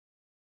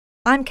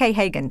I'm Kay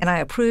Hagan, and I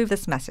approve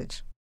this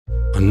message.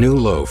 A new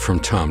low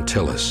from Tom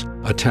Tillis,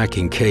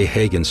 attacking Kay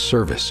Hagan's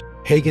service.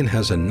 Hagan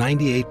has a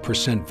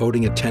 98%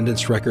 voting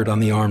attendance record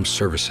on the Armed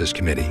Services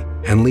Committee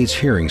and leads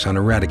hearings on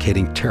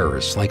eradicating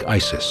terrorists like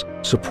ISIS,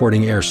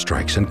 supporting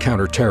airstrikes and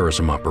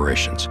counterterrorism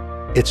operations.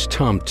 It's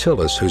Tom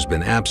Tillis who's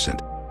been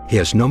absent. He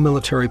has no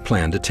military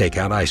plan to take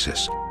out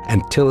ISIS,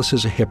 and Tillis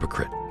is a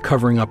hypocrite,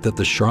 covering up that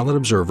the Charlotte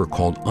Observer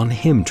called on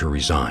him to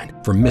resign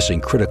for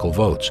missing critical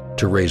votes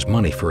to raise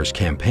money for his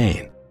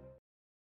campaign.